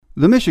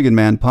The Michigan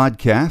Man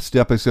Podcast,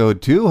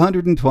 episode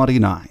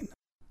 229.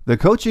 The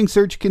coaching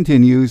search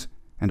continues,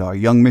 and our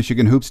young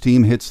Michigan Hoops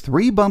team hits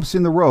 3 bumps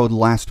in the road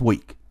last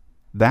week.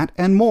 That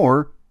and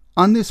more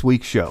on this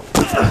week's show.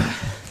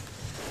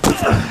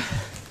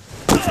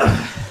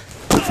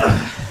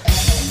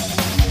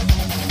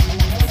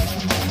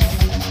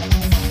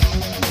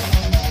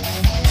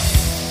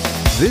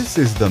 This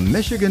is the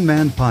Michigan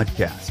Man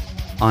Podcast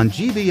on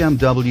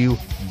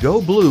GBMW Go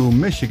Blue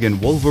Michigan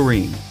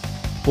Wolverine.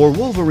 For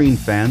Wolverine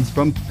fans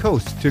from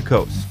coast to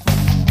coast.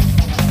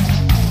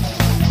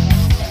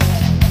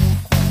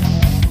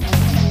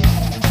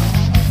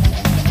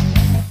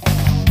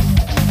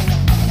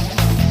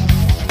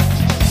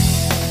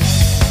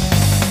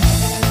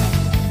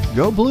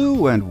 Go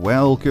Blue and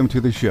welcome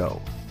to the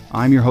show.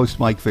 I'm your host,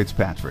 Mike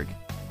Fitzpatrick.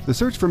 The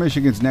search for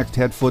Michigan's next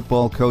head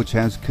football coach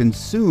has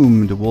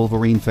consumed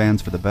Wolverine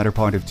fans for the better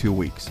part of 2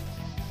 weeks.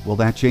 Will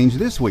that change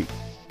this week?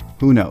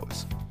 Who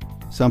knows?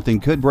 Something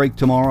could break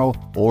tomorrow,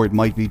 or it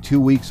might be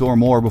 2 weeks or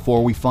more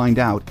before we find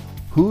out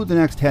who the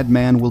next head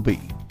man will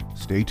be.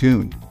 Stay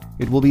tuned.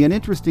 It will be an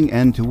interesting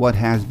end to what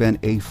has been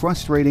a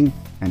frustrating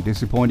and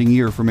disappointing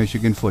year for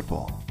Michigan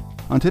football.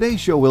 On today's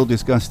show, we'll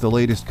discuss the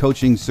latest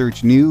coaching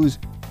search news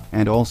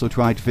and also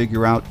try to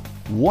figure out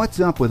what's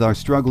up with our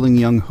struggling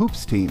young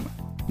Hoops team.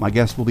 My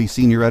guest will be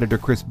senior editor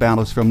Chris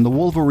Ballas from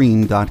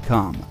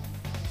thewolverine.com.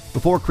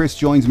 Before Chris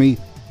joins me,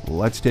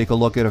 let's take a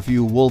look at a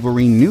few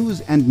Wolverine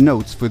news and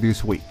notes for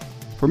this week.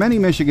 For many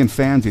Michigan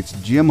fans, it's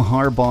Jim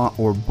Harbaugh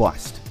or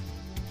bust.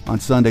 On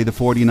Sunday, the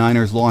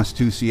 49ers lost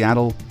to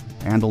Seattle,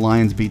 and the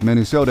Lions beat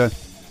Minnesota,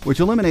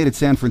 which eliminated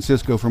San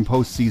Francisco from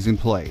postseason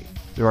play.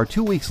 There are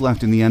 2 weeks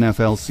left in the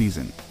NFL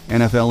season.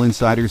 NFL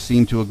insiders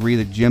seem to agree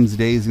that Jim's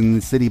days in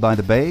the city by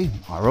the bay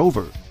are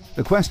over.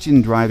 The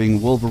question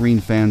driving Wolverine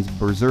fans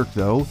berserk,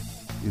 though,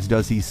 is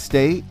does he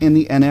stay in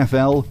the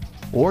NFL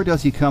or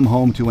does he come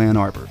home to Ann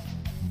Arbor?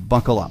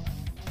 Buckle up.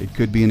 It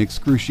could be an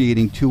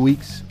excruciating 2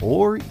 weeks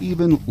or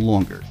even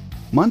longer.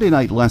 Monday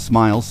night, Les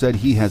Miles said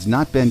he has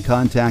not been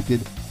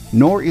contacted,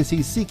 nor is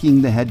he seeking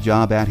the head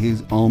job at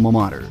his alma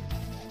mater.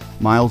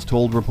 Miles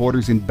told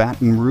reporters in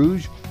Baton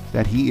Rouge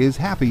that he is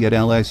happy at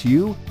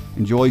LSU,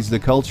 enjoys the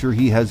culture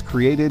he has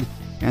created,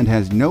 and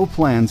has no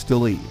plans to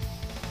leave.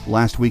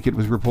 Last week it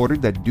was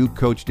reported that Duke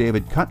coach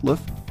David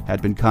Cutcliffe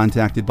had been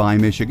contacted by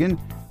Michigan.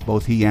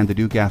 Both he and the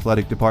Duke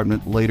athletic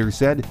department later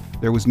said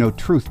there was no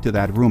truth to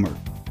that rumor.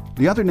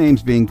 The other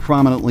names being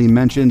prominently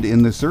mentioned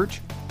in the search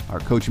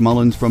are Coach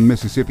Mullins from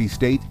Mississippi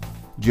State,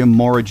 Jim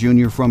Mora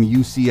Jr. from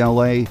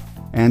UCLA,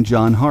 and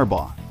John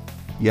Harbaugh.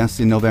 Yes,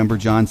 in November,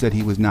 John said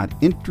he was not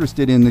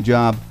interested in the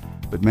job,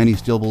 but many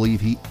still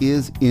believe he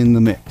is in the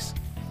mix.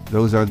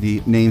 Those are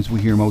the names we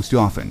hear most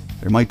often.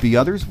 There might be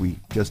others, we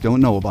just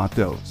don't know about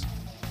those.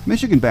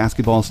 Michigan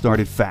basketball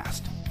started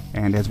fast,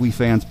 and as we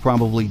fans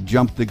probably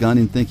jumped the gun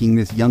in thinking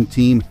this young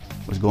team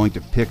was going to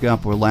pick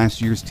up where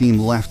last year's team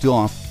left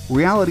off,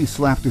 reality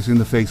slapped us in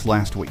the face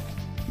last week.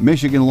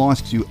 Michigan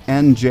lost to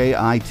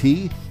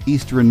NJIT,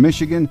 Eastern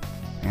Michigan,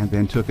 and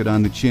then took it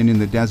on the chin in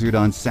the desert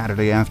on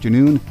Saturday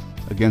afternoon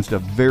against a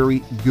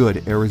very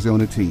good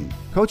Arizona team.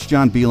 Coach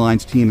John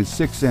Beilein's team is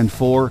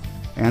 6-4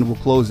 and will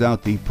close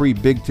out the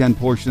pre-Big Ten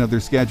portion of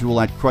their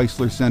schedule at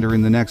Chrysler Center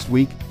in the next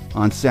week.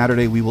 On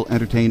Saturday, we will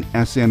entertain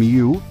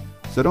SMU,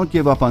 so don't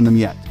give up on them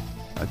yet.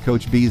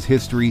 Coach B's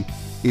history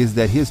is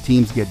that his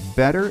teams get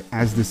better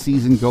as the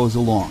season goes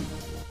along.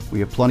 We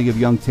have plenty of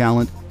young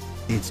talent.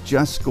 It's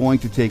just going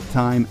to take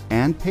time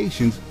and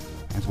patience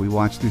as we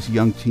watch this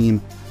young team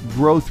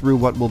grow through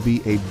what will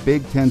be a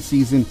Big Ten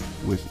season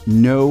with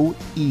no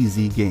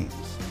easy games.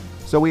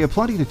 So we have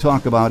plenty to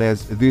talk about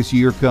as this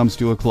year comes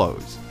to a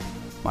close.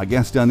 My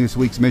guest on this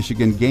week's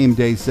Michigan Game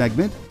Day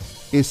segment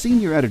is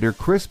senior editor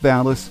Chris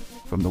Ballas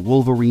from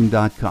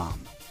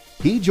thewolverine.com.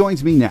 He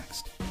joins me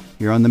next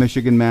here on the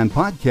Michigan Man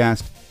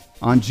Podcast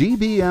on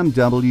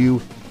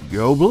GBMW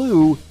Go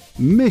Blue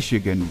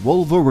Michigan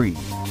Wolverine.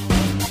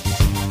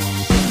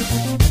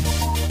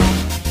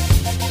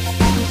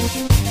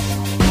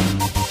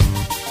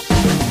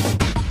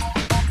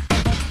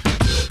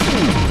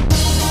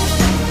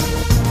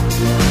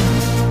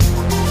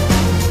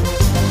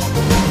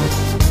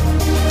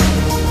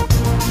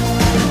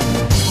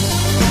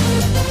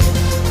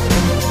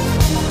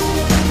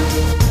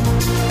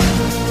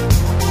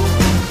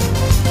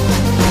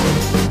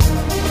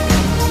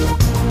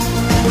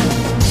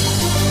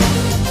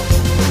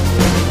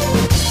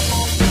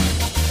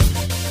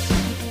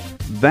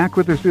 Back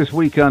with us this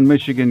week on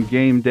Michigan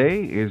Game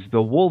Day is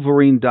the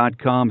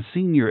Wolverine.com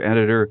senior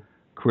editor,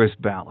 Chris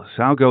Ballas.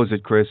 How goes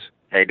it, Chris?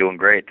 Hey, doing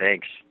great,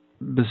 thanks.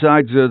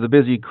 Besides the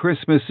busy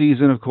Christmas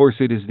season, of course,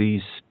 it is the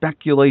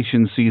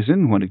speculation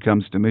season when it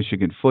comes to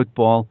Michigan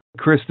football.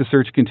 Chris, the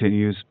search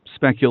continues.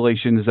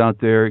 Speculation is out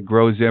there. It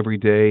grows every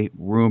day.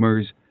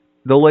 Rumors.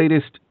 The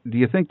latest, do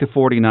you think the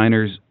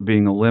 49ers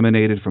being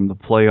eliminated from the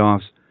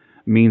playoffs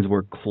means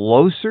we're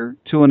closer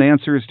to an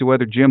answer as to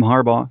whether Jim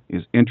Harbaugh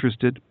is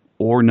interested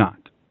or not?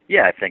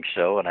 Yeah, I think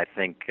so, and I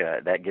think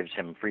that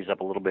frees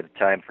up a little bit of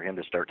time for him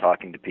to start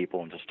talking to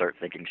people and to start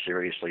thinking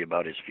seriously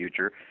about his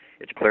future.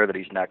 it's clear that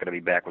he's not going to be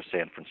back with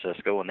San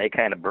Francisco, and they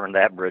kind of burned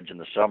that bridge in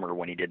the summer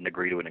when he didn't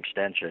agree to an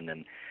extension.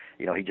 And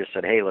he just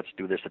said, hey, let's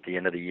do this at the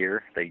end of the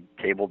year. They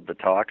tabled the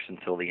talks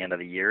until the end of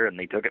the year, and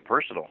they took it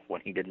personal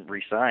when he didn't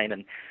re-sign.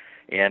 And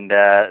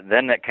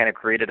then that kind of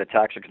created a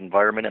toxic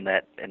environment in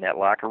that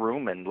locker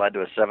room and led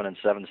to a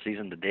 7-7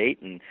 season to date.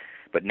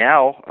 But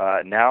now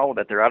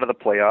that they're out of the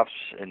playoffs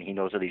and he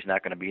knows that he's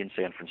not going to be in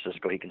San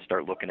Francisco, he can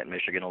start looking at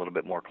Michigan a little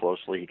bit more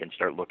closely. He can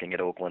start looking at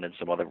Oakland and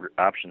some other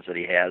options that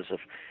he has.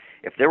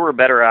 If there were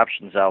better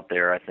options out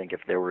there, I think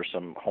if there were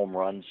some home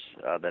runs,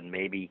 then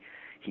maybe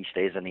he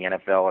stays in the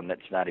NFL, and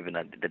it's not even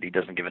that he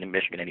doesn't give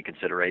Michigan any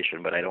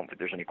consideration. But I don't think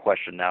there's any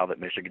question now that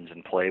Michigan's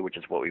in play, which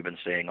is what we've been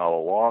saying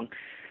all along.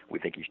 We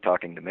think he's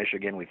talking to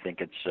Michigan. We think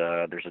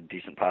there's a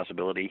decent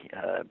possibility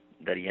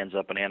that he ends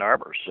up in Ann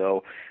Arbor.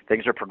 So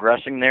things are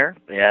progressing there,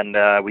 and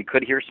we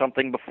could hear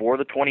something before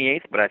the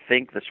 28th, but I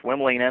think the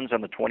swim lane ends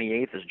on the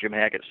 28th, as Jim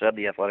Hackett said,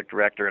 the athletic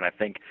director, and I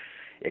think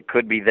it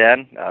could be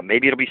then.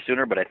 Maybe it'll be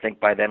sooner, but I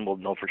think by then we'll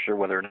know for sure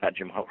whether or not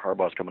Jim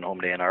Harbaugh's coming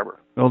home to Ann Arbor.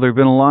 Well, there have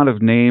been a lot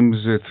of names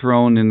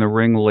thrown in the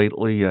ring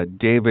lately.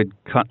 David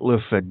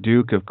Cutcliffe at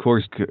Duke. Of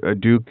course,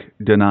 Duke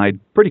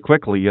denied pretty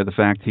quickly the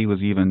fact he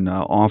was even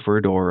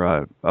offered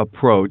or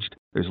approached.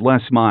 There's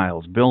Les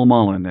Miles, Bill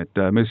Mullen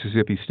at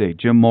Mississippi State,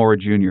 Jim Mora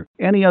Jr.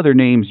 Any other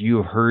names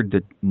you've heard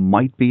that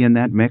might be in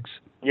that mix?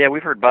 Yeah,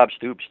 we've heard Bob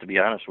Stoops, to be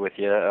honest with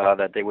you,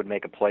 that they would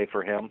make a play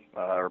for him,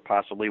 or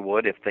possibly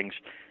would if things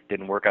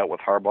didn't work out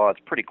with Harbaugh.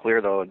 It's pretty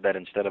clear, though, that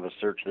instead of a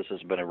search, this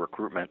has been a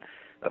recruitment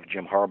of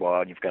Jim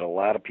Harbaugh. And you've got a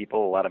lot of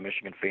people, a lot of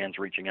Michigan fans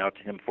reaching out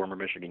to him, former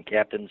Michigan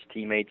captains,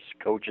 teammates,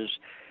 coaches.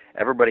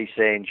 Everybody's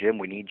saying, Jim,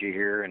 we need you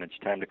here, and it's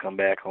time to come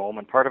back home.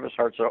 And part of his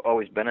heart's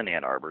always been in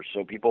Ann Arbor.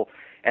 So people,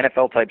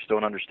 NFL types,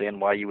 don't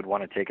understand why you would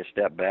want to take a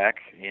step back.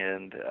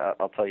 And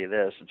I'll tell you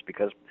this, it's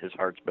because his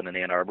heart's been in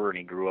Ann Arbor, and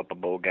he grew up a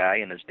Bow guy,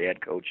 and his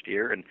dad coached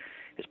here, and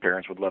his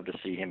parents would love to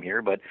see him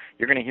here. But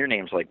you're going to hear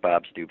names like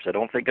Bob Stoops. I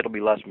don't think it'll be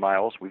Les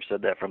Miles. We've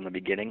said that from the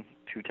beginning.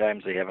 2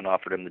 times they haven't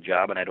offered him the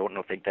job, and I don't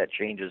think that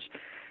changes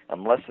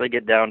unless they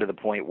get down to the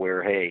point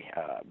where, hey,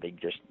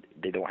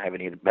 they don't have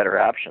any better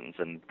options.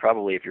 And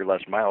probably if you're Les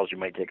Miles, you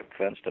might take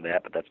offense to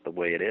that, but that's the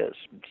way it is.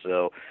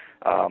 So,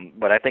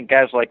 but I think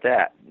guys like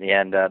that,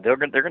 and they're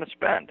going to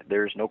spend.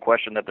 There's no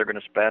question that they're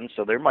going to spend.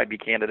 So there might be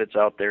candidates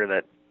out there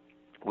that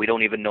we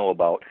don't even know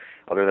about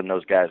other than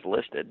those guys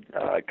listed.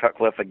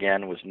 Cutcliffe,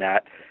 again, was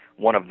not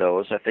one of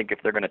those. I think if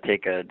they're going to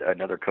take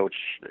another coach,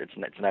 it's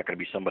not going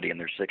to be somebody in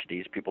their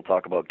 60s. People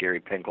talk about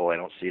Gary Pinkel. I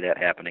don't see that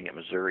happening at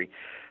Missouri.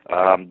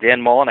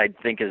 Dan Mullen, I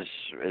think, is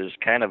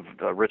kind of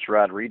a Rich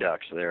Rod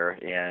redux there,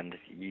 and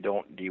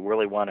do you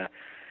really want to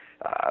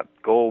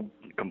go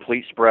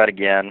complete spread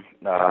again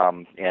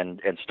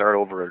and start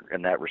over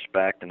in that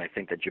respect? And I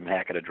think that Jim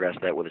Hackett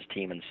addressed that with his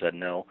team and said,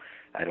 no,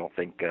 I don't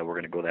think we're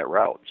going to go that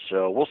route.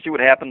 So we'll see what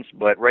happens,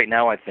 but right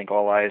now I think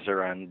all eyes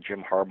are on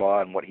Jim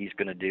Harbaugh and what he's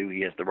going to do.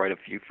 He has the right of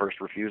first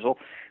refusal,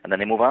 and then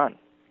they move on.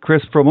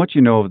 Chris, from what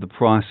you know of the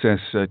process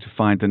to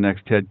find the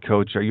next head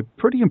coach, are you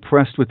pretty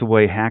impressed with the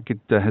way Hackett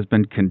has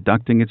been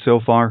conducting it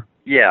so far?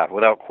 Yeah,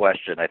 without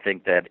question. I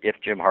think that if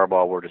Jim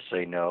Harbaugh were to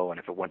say no, and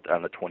if it went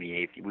on the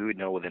 28th, we would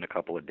know within a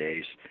couple of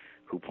days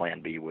who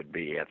Plan B would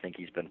be. I think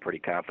he's been pretty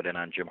confident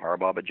on Jim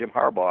Harbaugh, but Jim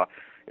Harbaugh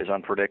is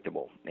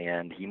unpredictable,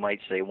 and he might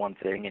say one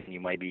thing, and you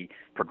might be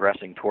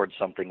progressing towards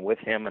something with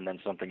him, and then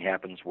something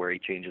happens where he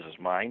changes his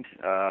mind,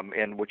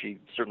 and which he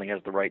certainly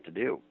has the right to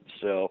do.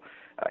 So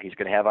he's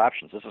going to have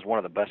options. This is one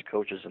of the best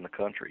coaches in the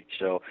country.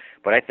 So,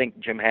 but I think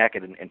Jim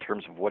Hackett, in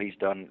terms of what he's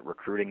done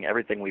recruiting,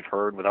 everything we've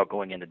heard without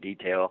going into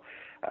detail,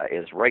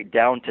 is right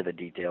down to the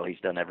detail. He's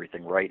done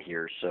everything right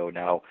here. So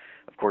now,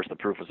 of course, the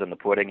proof is in the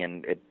pudding,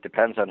 and it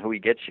depends on who he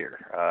gets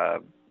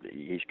here.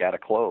 He's got to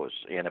close.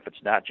 And if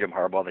it's not Jim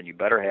Harbaugh, then you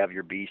better have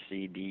your B,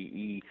 C, D,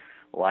 E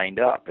lined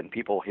up. And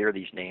people hear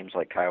these names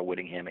like Kyle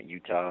Whittingham at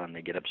Utah, and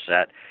they get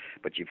upset.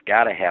 But you've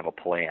got to have a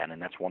plan,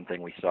 and that's one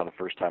thing we saw the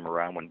first time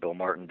around when Bill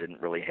Martin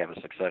didn't really have a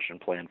succession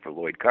plan for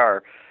Lloyd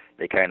Carr.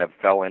 They kind of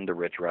fell into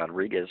Rich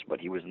Rodriguez, but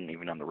he wasn't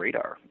even on the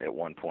radar at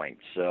one point.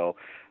 So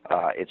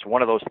it's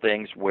one of those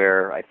things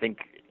where I think,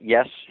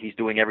 yes, he's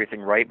doing everything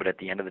right, but at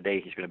the end of the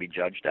day, he's going to be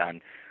judged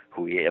on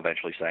who he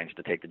eventually signs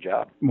to take the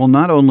job. Well,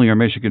 not only are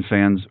Michigan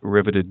fans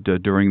riveted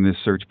during this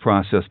search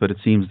process, but it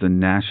seems the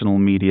national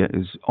media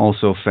is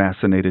also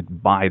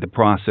fascinated by the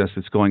process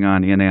that's going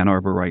on in Ann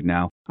Arbor right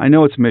now. I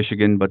know it's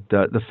Michigan, but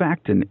the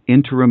fact an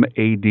interim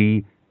AD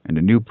and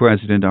a new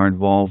president are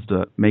involved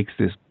makes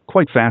this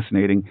quite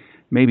fascinating,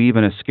 maybe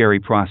even a scary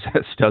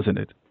process, doesn't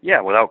it?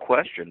 Yeah, without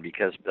question,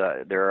 because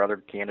there are other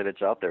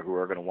candidates out there who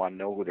are going to want to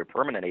know who their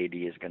permanent AD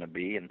is going to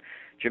be. And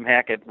Jim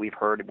Hackett, we've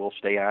heard, will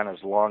stay on as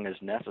long as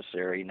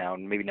necessary. Now,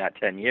 maybe not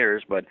 10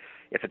 years, but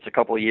if it's a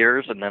couple of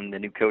years and then the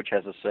new coach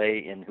has a say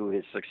in who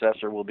his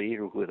successor will be,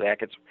 who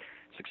Hackett's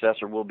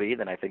successor will be,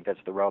 then I think that's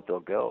the route they'll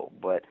go.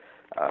 But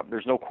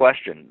there's no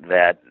question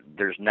that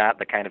there's not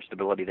the kind of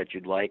stability that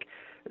you'd like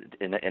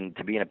and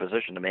to be in a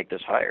position to make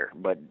this hire.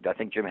 But I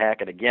think Jim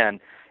Hackett, again,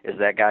 is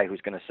that guy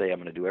who's going to say, I'm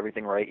going to do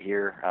everything right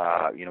here.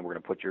 We're going to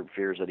put your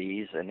fears at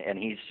ease. And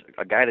he's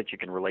a guy that you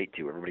can relate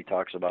to. Everybody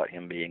talks about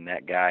him being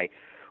that guy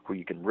who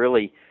you can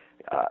really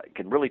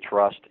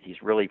trust.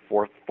 He's really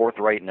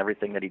forthright in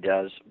everything that he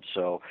does.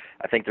 So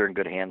I think they're in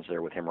good hands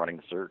there with him running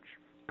the search.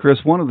 Chris,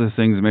 one of the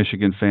things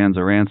Michigan fans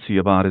are antsy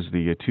about is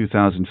the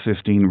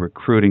 2015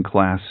 recruiting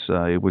class.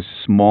 It was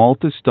small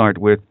to start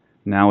with.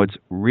 Now it's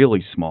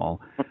really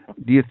small.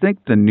 Do you think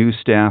the new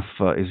staff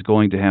is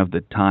going to have the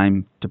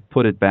time to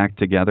put it back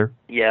together?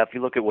 Yeah, if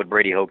you look at what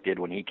Brady Hoke did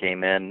when he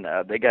came in,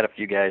 they got a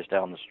few guys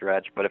down the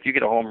stretch. But if you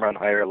get a home run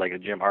hire like a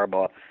Jim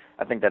Harbaugh,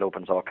 I think that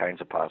opens all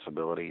kinds of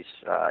possibilities.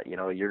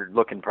 You're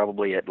looking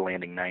probably at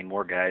landing 9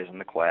 more guys in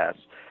the class.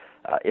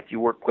 If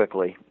you work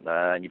quickly,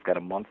 and you've got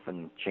a month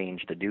and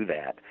change to do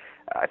that,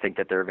 I think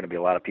that there are going to be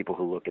a lot of people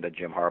who look at a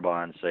Jim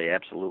Harbaugh and say,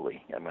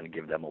 absolutely, I'm going to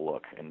give them a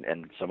look.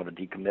 And some of the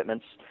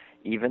decommitments,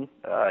 even,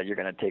 they're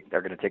going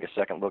to take a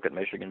second look at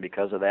Michigan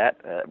because of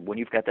that. When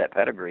you've got that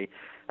pedigree,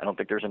 I don't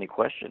think there's any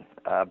question.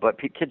 But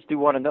kids do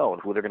want to know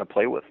who they're going to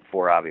play with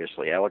for,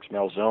 obviously. Alex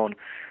Malzone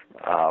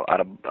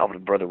out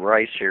of Brother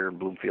Rice here in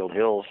Bloomfield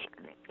Hills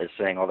is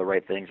saying all the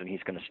right things, and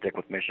he's going to stick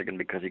with Michigan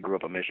because he grew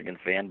up a Michigan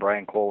fan.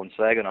 Brian Cole in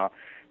Saginaw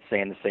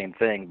saying the same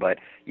thing, but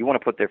you want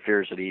to put their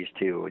fears at ease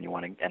too, and you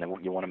want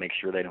to make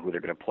sure they know who they're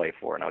going to play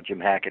for. Now, Jim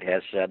Hackett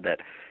has said that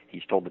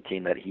he's told the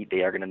team that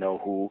they are going to know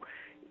who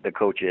the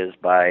coach is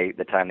by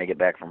the time they get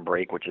back from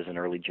break, which is in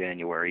early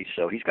January.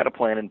 So he's got a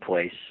plan in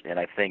place, and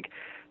I think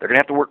they're going to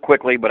have to work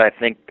quickly, but I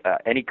think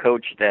any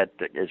coach that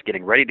is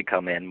getting ready to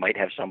come in might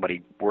have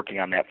somebody working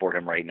on that for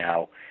him right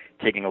now,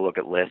 taking a look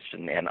at lists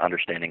and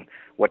understanding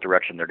what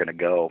direction they're going to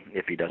go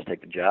if he does take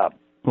the job.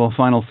 Well,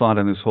 final thought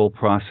on this whole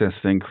process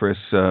thing, Chris.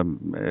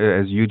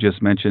 As you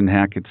just mentioned,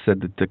 Hackett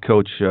said that the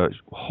coach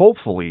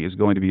hopefully is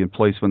going to be in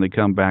place when they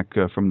come back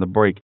from the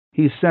break.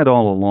 He's said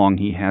all along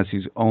he has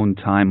his own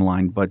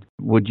timeline, but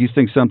would you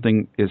think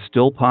something is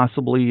still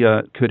possibly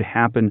could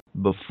happen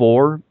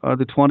before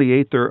the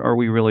 28th, or are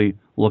we really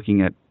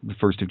looking at the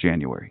 1st of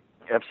January?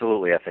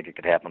 Absolutely. I think it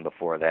could happen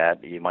before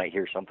that. You might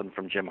hear something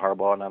from Jim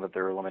Harbaugh now that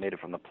they're eliminated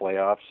from the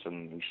playoffs,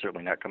 and he's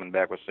certainly not coming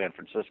back with San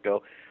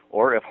Francisco.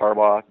 Or if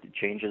Harbaugh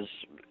changes,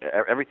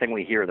 everything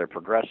we hear, they're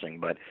progressing.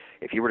 But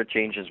if he were to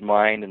change his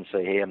mind and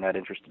say, hey, I'm not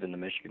interested in the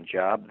Michigan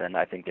job, then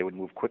I think they would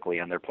move quickly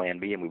on their plan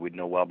B, and we would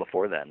know well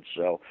before then.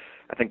 So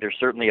I think there's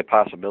certainly a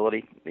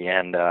possibility.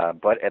 And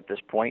but at this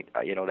point,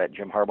 that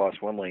Jim Harbaugh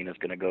swim lane is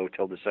going to go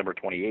till December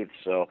 28th.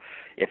 So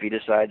if he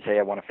decides, hey,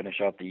 I want to finish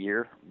out the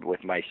year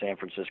with my San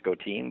Francisco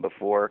team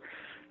before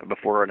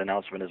an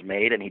announcement is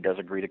made and he does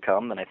agree to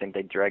come, then I think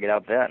they'd drag it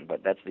out then.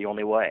 But that's the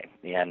only way.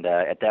 And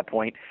at that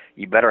point,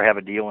 you better have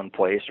a deal in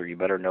place, or you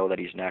better know that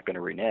he's not going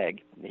to renege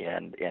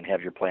and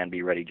have your plan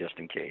B ready just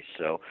in case.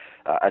 So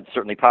it's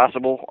certainly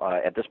possible.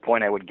 At this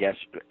point, I would guess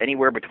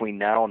anywhere between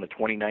now and the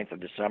 29th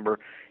of December,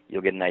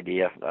 you'll get an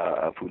idea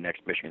of who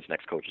Michigan's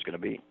next coach is going to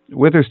be.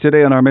 With us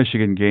today on our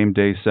Michigan Game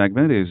Day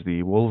segment is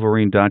the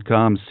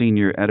Wolverine.com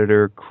senior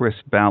editor, Chris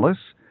Ballas.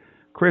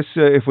 Chris,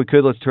 if we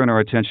could, let's turn our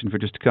attention for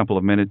just a couple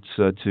of minutes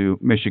to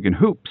Michigan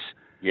hoops.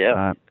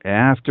 Yeah.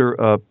 After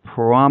a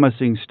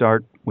promising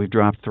start, we've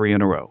dropped 3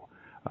 in a row.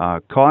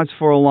 Cause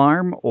for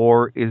alarm,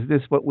 or is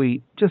this what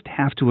we just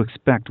have to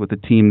expect with a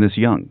team this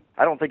young?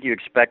 I don't think you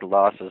expect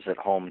losses at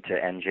home to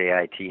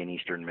NJIT in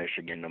Eastern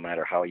Michigan, no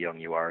matter how young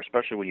you are,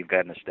 especially when you've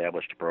got an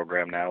established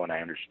program now, and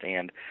I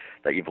understand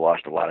that you've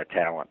lost a lot of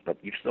talent, but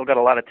you've still got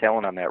a lot of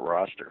talent on that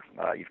roster.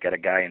 You've got a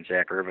guy in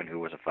Zach Irvin who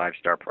was a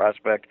 5-star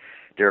prospect.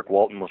 Derek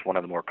Walton was one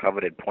of the more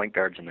coveted point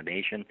guards in the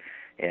nation,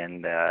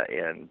 and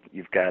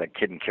you've got a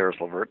kid in Karis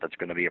LeVert that's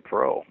going to be a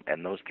pro,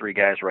 and those 3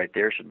 guys right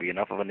there should be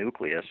enough of a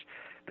nucleus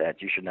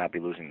that you should not be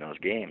losing those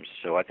games.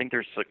 So I think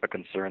there's a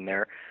concern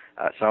there.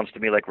 Sounds to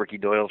me like Ricky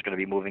Doyle's going to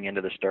be moving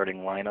into the starting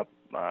lineup.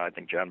 I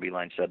think John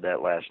Beilein said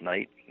that last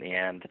night,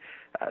 and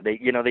they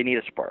need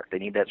a spark. They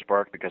need that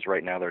spark because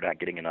right now they're not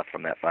getting enough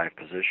from that 5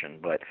 position.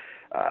 But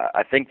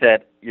I think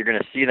that you're going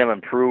to see them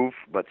improve,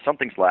 but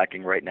something's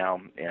lacking right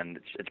now, and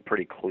it's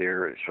pretty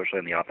clear, especially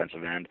on the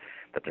offensive end,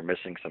 that they're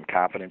missing some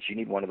confidence. You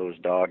need one of those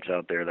dogs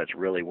out there that's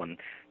really, when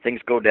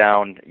things go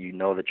down, you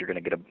know that you're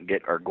going to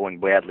get or going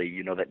badly,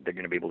 you know that they're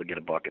going to be able to get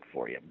a bucket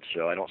for you.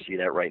 So I don't see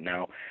that right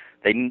now.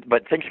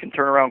 But things can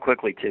turn around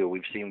quickly too.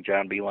 We've seen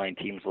John Beilein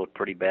teams look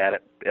pretty bad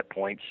at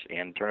points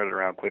and turn it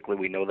around quickly.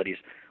 We know that he's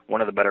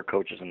one of the better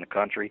coaches in the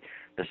country.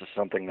 This is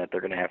something that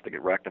they're going to have to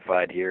get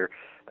rectified here.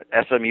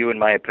 SMU, in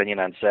my opinion,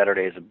 on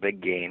Saturday is a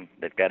big game.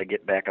 They've got to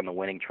get back on the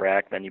winning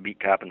track. Then you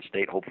beat Coppin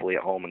State, hopefully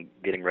at home, and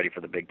getting ready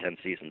for the Big Ten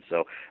season.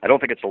 So I don't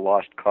think it's a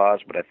lost cause,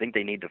 but I think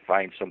they need to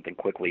find something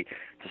quickly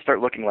to start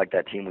looking like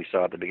that team we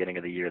saw at the beginning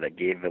of the year that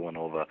gave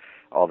Villanova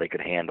all they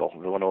could handle.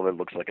 Villanova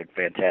looks like a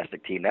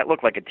fantastic team. That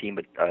looked like a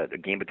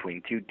game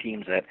between 2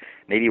 teams that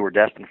maybe were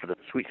destined for the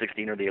Sweet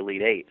 16 or the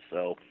Elite 8.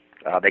 So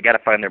They got to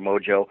find their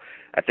mojo.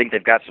 I think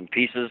they've got some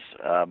pieces,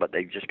 but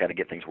they've just got to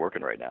get things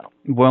working right now.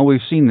 Well,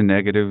 we've seen the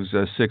negatives: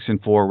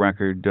 6-4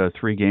 record,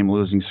 3-game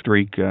losing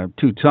streak, 2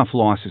 tough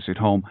losses at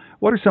home.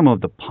 What are some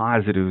of the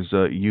positives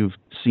you've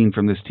seen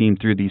from this team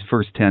through these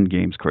first 10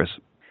 games, Chris?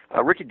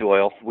 Ricky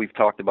Doyle, we've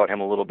talked about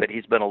him a little bit.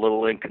 He's been a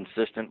little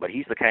inconsistent, but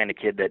he's the kind of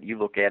kid that you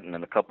look at, and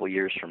in a couple of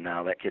years from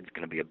now, that kid's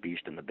going to be a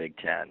beast in the Big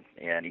Ten.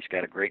 And he's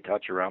got a great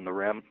touch around the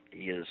rim.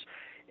 He is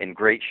in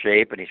great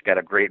shape, and he's got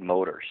a great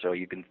motor. So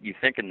you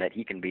thinking that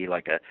he can be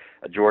like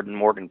a Jordan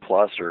Morgan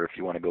plus, or if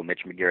you want to go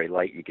Mitch McGary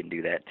light, you can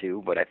do that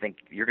too. But I think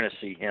you're going to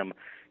see him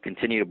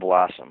continue to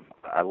blossom.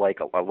 I like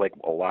a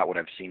lot what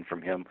I've seen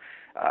from him.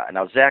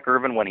 Now Zach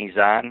Irvin, when he's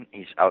on,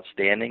 he's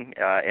outstanding.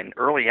 And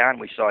early on,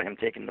 we saw him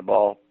taking the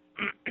ball,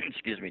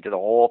 to the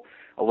hole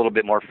a little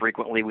bit more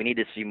frequently. We need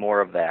to see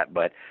more of that.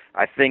 But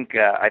I think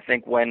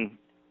when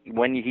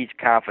he's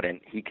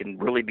confident, he can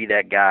really be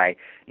that guy.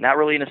 Not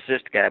really an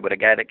assist guy, but a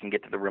guy that can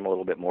get to the rim a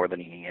little bit more than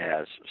he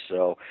has.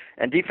 So,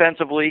 and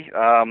defensively,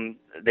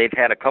 they've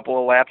had a couple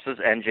of lapses,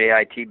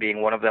 NJIT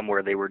being one of them,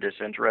 where they were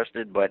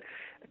disinterested. But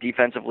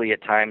defensively,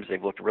 at times,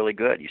 they've looked really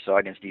good. You saw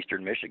against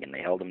Eastern Michigan,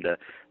 they held them to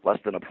less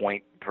than a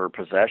point per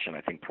possession.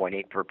 I think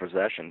 0.8 per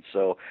possession.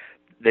 So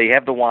they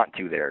have the want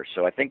to there.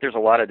 So I think there's a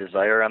lot of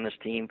desire on this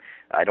team.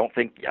 I don't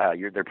think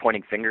they're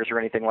pointing fingers or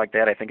anything like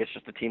that. I think it's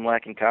just a team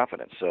lacking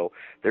confidence. So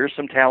there's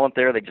some talent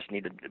there. They just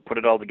need to put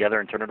it all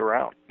together and turn it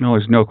around. No,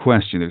 there's no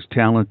question. There's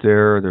talent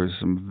there. There's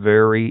some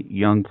very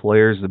young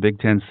players. The Big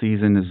Ten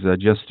season is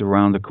just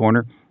around the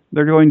corner.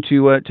 They're going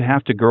to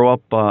have to grow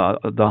up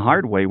the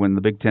hard way when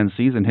the Big Ten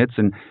season hits.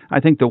 And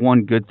I think the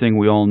one good thing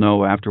we all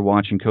know after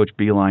watching Coach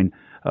Beilein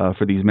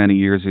for these many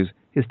years is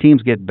his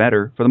teams get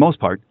better, for the most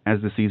part,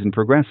 as the season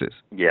progresses.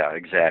 Yeah,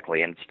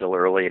 exactly. And it's still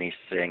early, and he's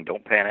saying,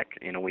 don't panic.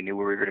 We knew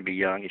we were going to be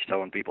young. He's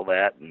telling people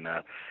that. And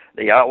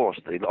they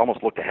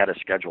almost looked ahead of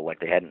schedule, like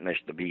they hadn't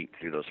missed a beat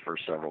through those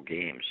first several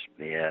games.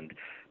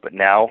 But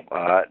now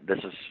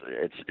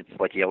it's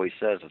like he always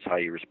says, it's how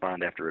you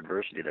respond after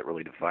adversity that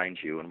really defines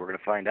you. And we're going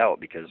to find out,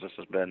 because this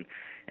has been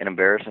an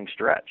embarrassing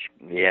stretch.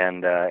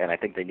 And I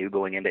think they knew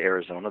going into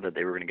Arizona that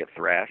they were going to get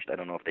thrashed. I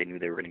don't know if they knew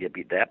they were going to get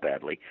beat that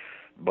badly.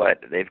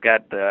 But they've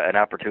got an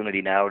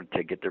opportunity now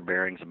to get their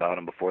bearings about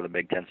them before the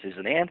Big Ten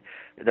season. And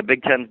the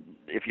Big Ten,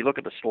 if you look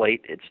at the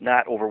slate, it's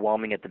not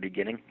overwhelming at the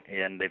beginning,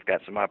 and they've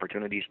got some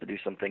opportunities to do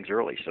some things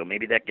early. So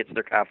maybe that gets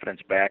their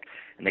confidence back,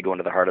 and they go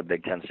into the heart of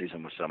Big Ten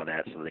season with some of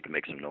that so they can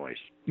make some noise.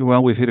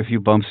 Well, we've hit a few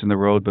bumps in the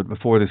road, but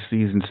before the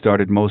season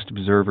started, most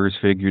observers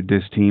figured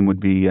this team would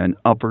be an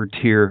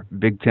upper-tier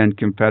Big Ten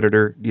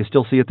competitor. Do you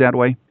still see it that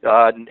way?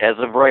 As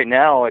of right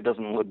now, it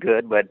doesn't look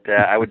good, but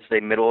I would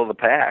say middle of the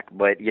pack.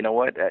 But you know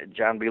what?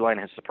 John Beilein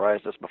has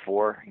surprised us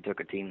before. He took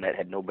a team that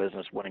had no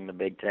business winning the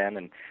Big Ten,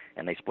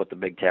 and they split the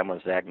Big Ten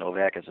with Zach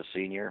Novak as a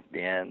senior.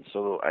 And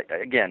so,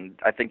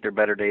 I think their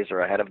better days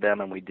are ahead of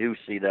them, and we do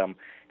see them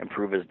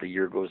improve as the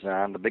year goes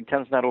on. The Big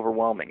Ten's not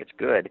overwhelming. It's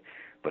good,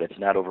 but it's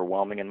not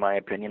overwhelming in my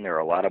opinion. There are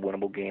a lot of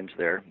winnable games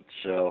there.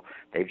 So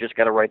they've just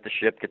got to right the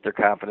ship, get their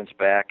confidence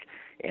back.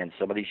 And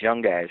some of these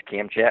young guys,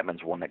 Cam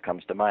Chapman's one that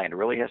comes to mind,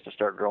 really has to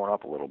start growing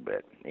up a little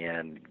bit.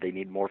 And they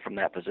need more from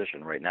that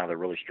position. Right now they're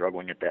really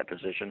struggling at that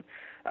position.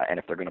 And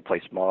if they're going to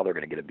play small, they're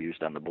going to get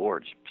abused on the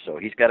boards. So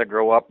he's got to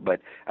grow up.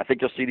 But I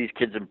think you'll see these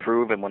kids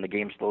improve. And when the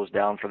game slows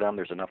down for them,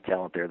 there's enough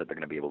talent there that they're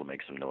going to be able to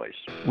make some noise.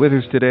 With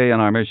us today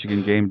on our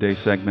Michigan Game Day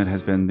segment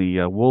has been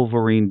the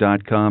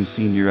Wolverine.com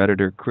senior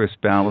editor, Chris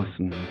Ballas.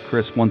 And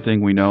Chris, one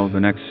thing we know, the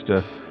next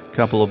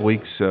couple of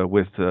weeks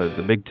with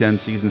the Big Ten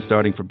season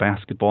starting for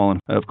basketball, and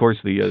of course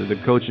the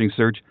coaching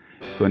search.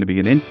 It's going to be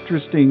an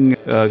interesting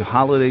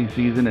holiday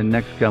season in the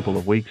next couple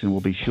of weeks, and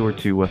we'll be sure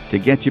to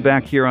get you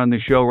back here on the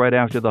show right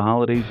after the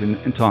holidays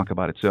and talk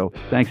about it. So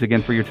thanks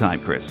again for your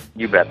time, Chris.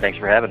 You bet. Thanks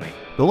for having me.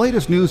 The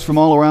latest news from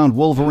all around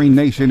Wolverine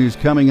Nation is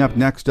coming up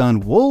next on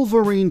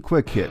Wolverine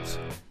Quick Hits,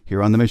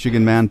 here on the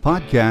Michigan Man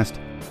Podcast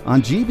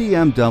on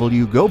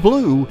GBMW Go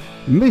Blue,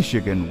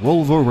 Michigan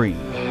Wolverine.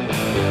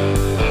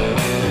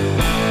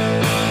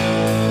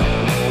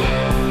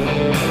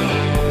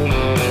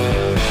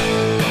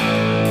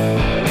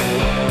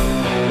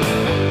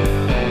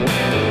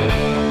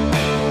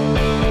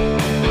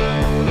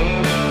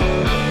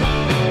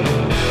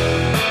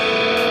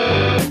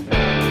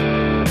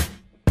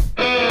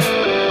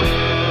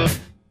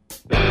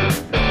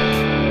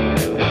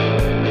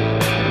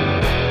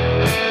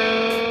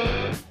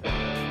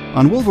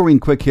 On Wolverine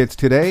Quick Hits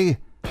today,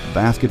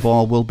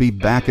 basketball will be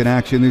back in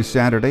action this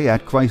Saturday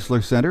at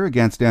Chrysler Center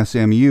against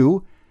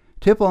SMU.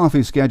 Tip-off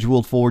is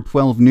scheduled for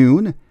 12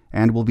 noon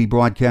and will be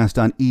broadcast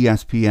on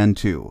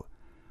ESPN2.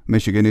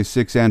 Michigan is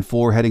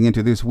 6-4 heading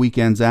into this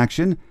weekend's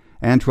action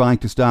and trying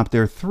to stop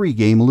their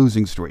 3-game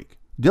losing streak.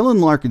 Dylan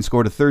Larkin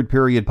scored a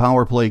third-period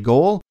power play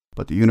goal,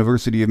 but the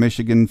University of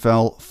Michigan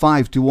fell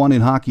 5-1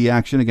 in hockey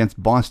action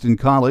against Boston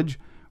College,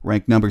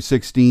 ranked number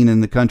 16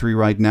 in the country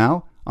right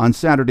now, on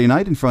Saturday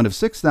night in front of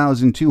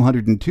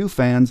 6,202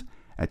 fans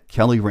at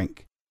Kelly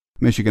Rink.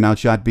 Michigan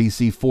outshot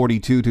BC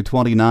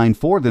 42-29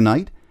 for the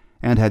night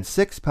and had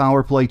 6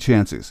 power play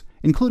chances,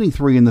 including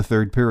 3 in the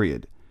third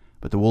period.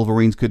 but the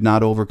Wolverines could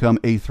not overcome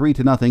a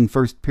 3-0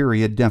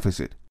 first-period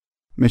deficit.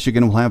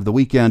 Michigan will have the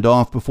weekend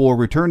off before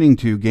returning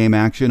to game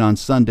action on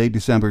Sunday,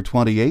 December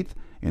 28th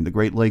in the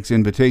Great Lakes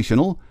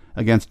Invitational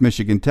against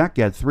Michigan Tech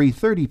at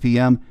 3:30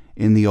 p.m.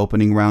 in the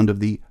opening round of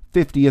the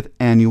 50th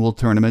annual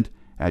tournament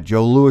at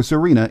Joe Louis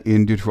Arena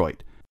in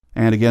Detroit.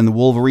 And again, the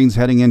Wolverines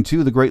heading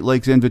into the Great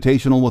Lakes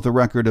Invitational with a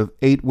record of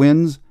 8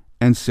 wins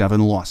and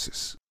 7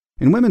 losses.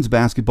 In women's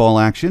basketball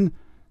action,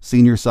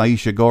 senior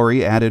Saisha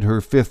Gori added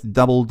her 5th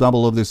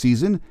double-double of the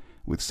season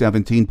with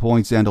 17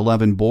 points and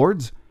 11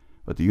 boards,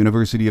 but the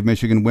University of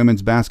Michigan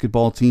women's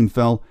basketball team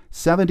fell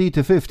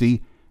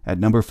 70-50 at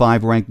number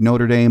 5 ranked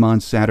Notre Dame on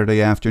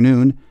Saturday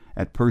afternoon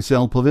at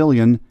Purcell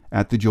Pavilion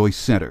at the Joyce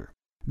Center.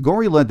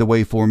 Gori led the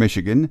way for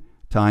Michigan,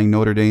 tying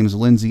Notre Dame's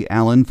Lindsey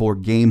Allen for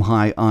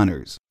game-high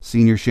honors.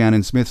 Senior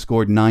Shannon Smith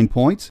scored 9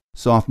 points,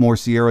 sophomore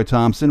Sierra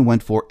Thompson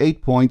went for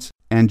 8 points,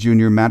 and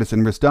junior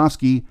Madison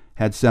Rostovsky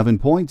had 7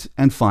 points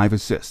and 5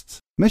 assists.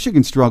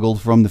 Michigan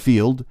struggled from the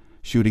field,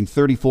 shooting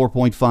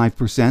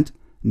 34.5%,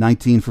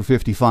 19 for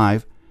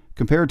 55,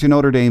 compared to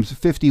Notre Dame's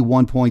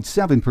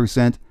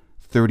 51.7%,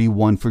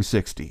 31 for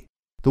 60.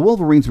 The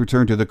Wolverines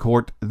return to the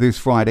court this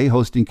Friday,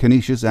 hosting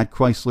Canisius at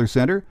Chrysler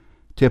Center.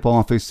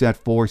 Tip-off is set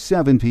for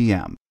 7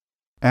 p.m.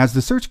 As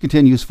the search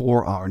continues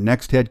for our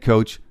next head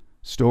coach,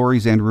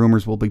 stories and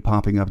rumors will be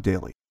popping up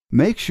daily.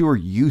 Make sure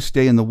you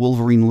stay in the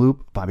Wolverine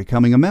loop by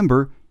becoming a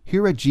member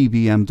here at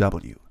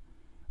GBMW.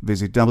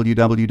 Visit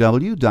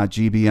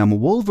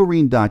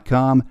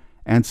www.gbmwolverine.com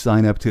and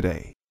sign up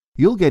today.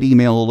 You'll get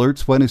email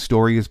alerts when a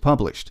story is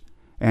published,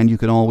 and you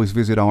can always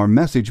visit our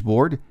message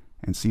board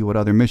and see what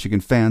other Michigan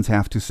fans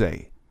have to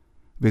say.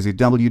 Visit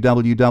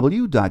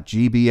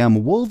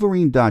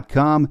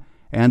www.gbmwolverine.com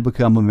and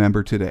become a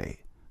member today.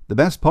 The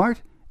best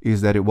part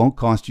is that it won't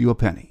cost you a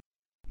penny.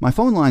 My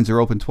phone lines are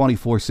open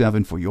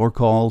 24/7 for your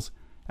calls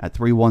at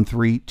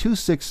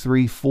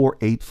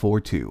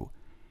 313-263-4842.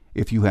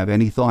 If you have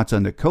any thoughts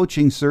on the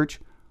coaching search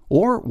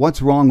or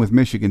what's wrong with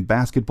Michigan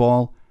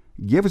basketball,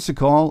 give us a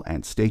call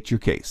and state your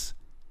case.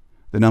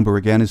 The number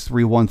again is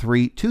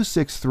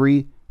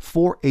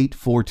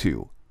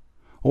 313-263-4842.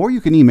 Or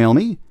you can email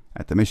me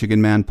at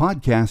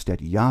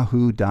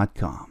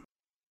themichiganmanpodcast@yahoo.com.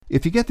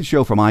 If you get the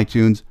show from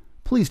iTunes,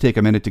 please take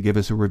a minute to give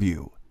us a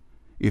review.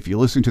 If you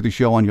listen to the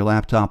show on your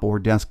laptop or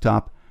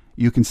desktop,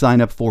 you can sign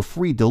up for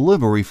free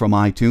delivery from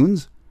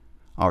iTunes.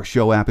 Our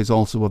show app is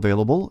also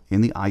available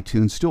in the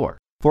iTunes Store.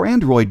 For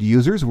Android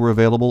users, we're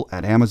available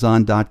at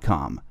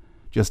Amazon.com.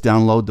 Just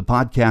download the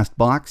podcast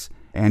box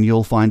and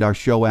you'll find our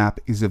show app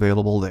is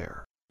available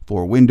there.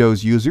 For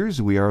Windows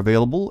users, we are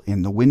available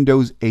in the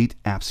Windows 8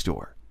 App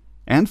Store.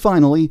 And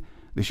finally,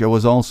 the show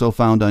is also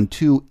found on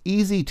 2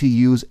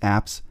 easy-to-use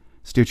apps,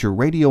 Stitcher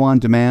Radio On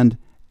Demand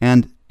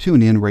and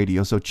TuneIn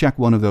Radio, so check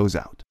one of those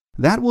out.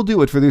 That will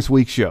do it for this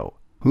week's show.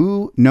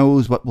 Who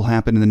knows what will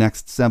happen in the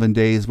next 7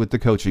 days with the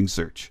coaching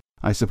search?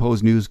 I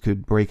suppose news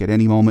could break at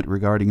any moment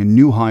regarding a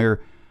new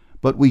hire,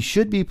 but we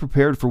should be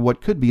prepared for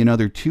what could be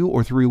another 2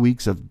 or 3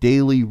 weeks of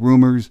daily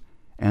rumors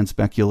and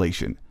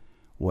speculation.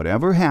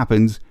 Whatever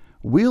happens,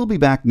 we'll be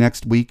back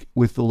next week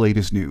with the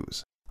latest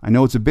news. I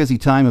know it's a busy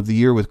time of the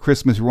year with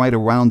Christmas right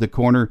around the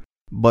corner,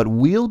 but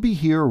we'll be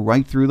here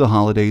right through the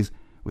holidays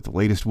with the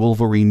latest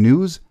Wolverine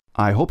news.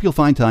 I hope you'll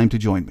find time to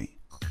join me.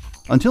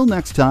 Until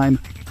next time,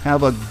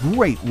 have a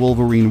great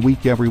Wolverine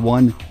week,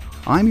 everyone.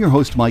 I'm your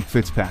host, Mike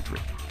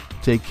Fitzpatrick.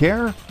 Take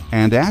care,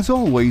 and as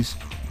always,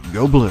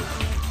 go blue.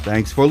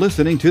 Thanks for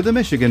listening to the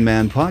Michigan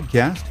Man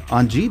podcast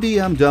on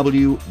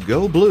GBMW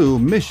Go Blue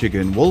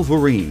Michigan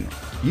Wolverine.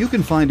 You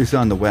can find us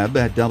on the web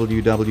at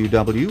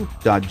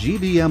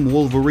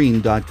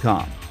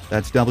www.gbmwolverine.com.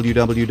 That's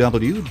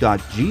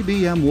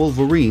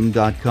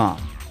www.gbmwolverine.com.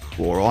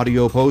 For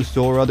audio posts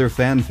or other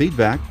fan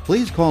feedback,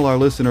 please call our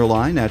listener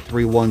line at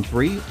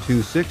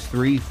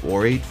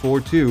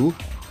 313-263-4842.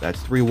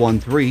 That's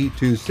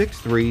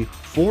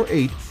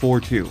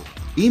 313-263-4842.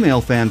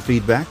 Email fan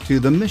feedback to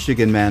the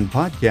Michigan Man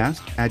Podcast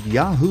at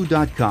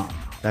yahoo.com.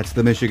 That's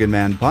the Michigan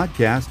Man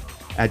Podcast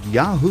at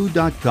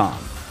yahoo.com.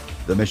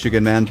 The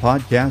Michigan Man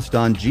Podcast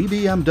on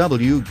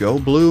GBMW Go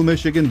Blue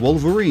Michigan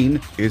Wolverine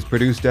is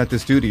produced at the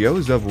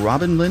studios of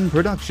Robin Lynn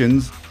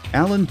Productions,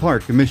 Allen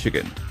Park,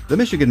 Michigan. The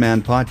Michigan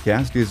Man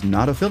Podcast is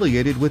not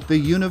affiliated with the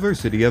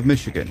University of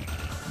Michigan.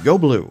 Go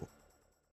Blue!